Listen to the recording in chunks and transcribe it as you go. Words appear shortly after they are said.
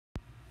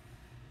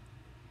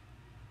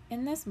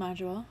In this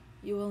module,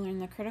 you will learn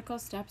the critical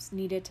steps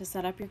needed to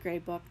set up your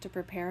gradebook to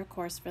prepare a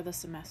course for the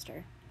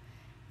semester.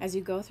 As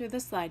you go through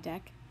the slide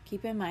deck,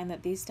 keep in mind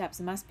that these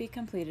steps must be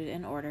completed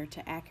in order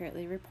to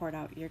accurately report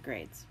out your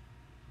grades.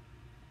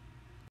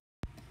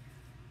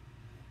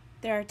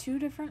 There are two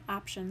different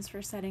options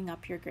for setting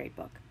up your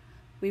gradebook.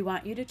 We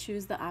want you to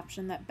choose the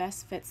option that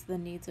best fits the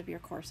needs of your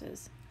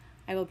courses.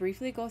 I will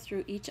briefly go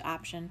through each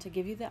option to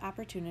give you the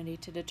opportunity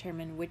to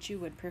determine which you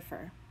would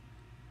prefer.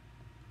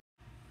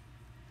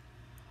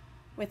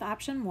 With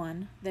option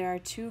 1, there are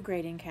two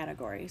grading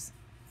categories,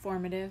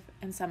 formative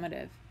and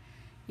summative.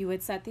 You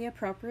would set the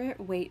appropriate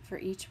weight for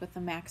each with a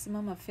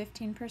maximum of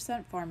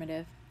 15%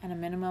 formative and a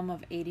minimum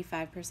of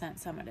 85%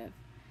 summative.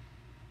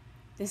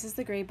 This is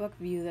the gradebook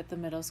view that the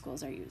middle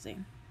schools are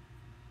using.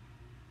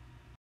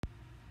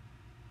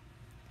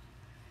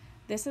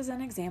 This is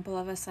an example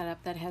of a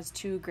setup that has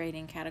two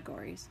grading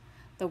categories.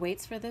 The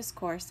weights for this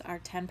course are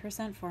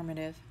 10%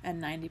 formative and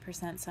 90%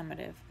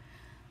 summative.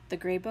 The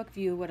gradebook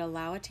view would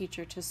allow a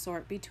teacher to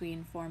sort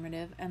between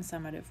formative and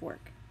summative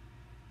work.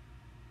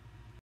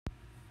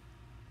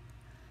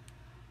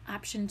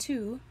 Option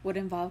 2 would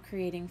involve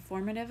creating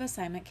formative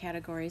assignment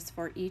categories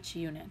for each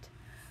unit.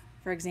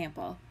 For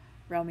example,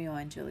 Romeo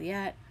and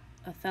Juliet,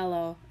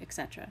 Othello,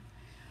 etc.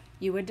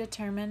 You would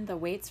determine the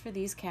weights for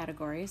these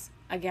categories,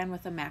 again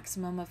with a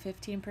maximum of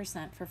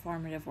 15% for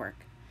formative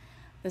work.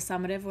 The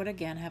summative would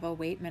again have a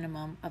weight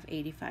minimum of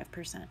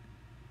 85%.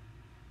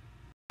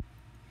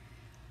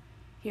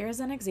 Here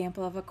is an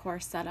example of a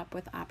course setup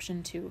with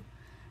option 2.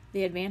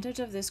 The advantage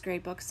of this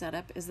gradebook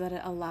setup is that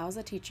it allows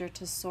a teacher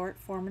to sort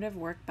formative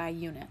work by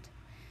unit.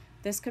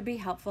 This could be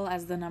helpful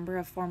as the number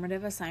of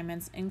formative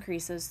assignments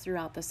increases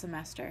throughout the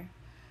semester.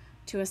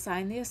 To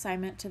assign the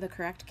assignment to the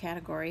correct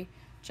category,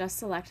 just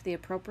select the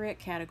appropriate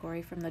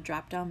category from the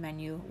drop-down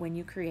menu when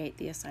you create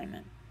the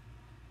assignment.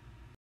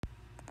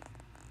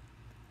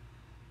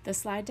 The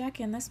slide deck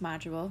in this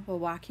module will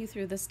walk you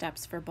through the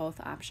steps for both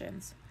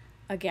options.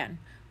 Again,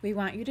 we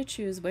want you to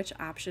choose which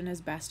option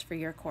is best for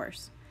your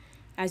course.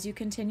 As you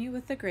continue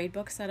with the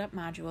gradebook setup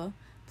module,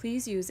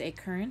 please use a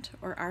current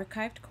or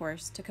archived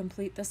course to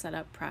complete the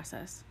setup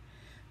process.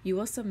 You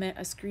will submit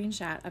a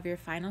screenshot of your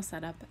final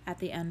setup at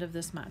the end of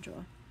this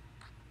module.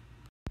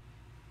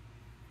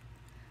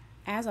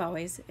 As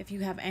always, if you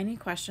have any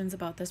questions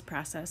about this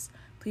process,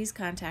 please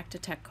contact a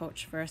tech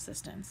coach for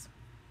assistance.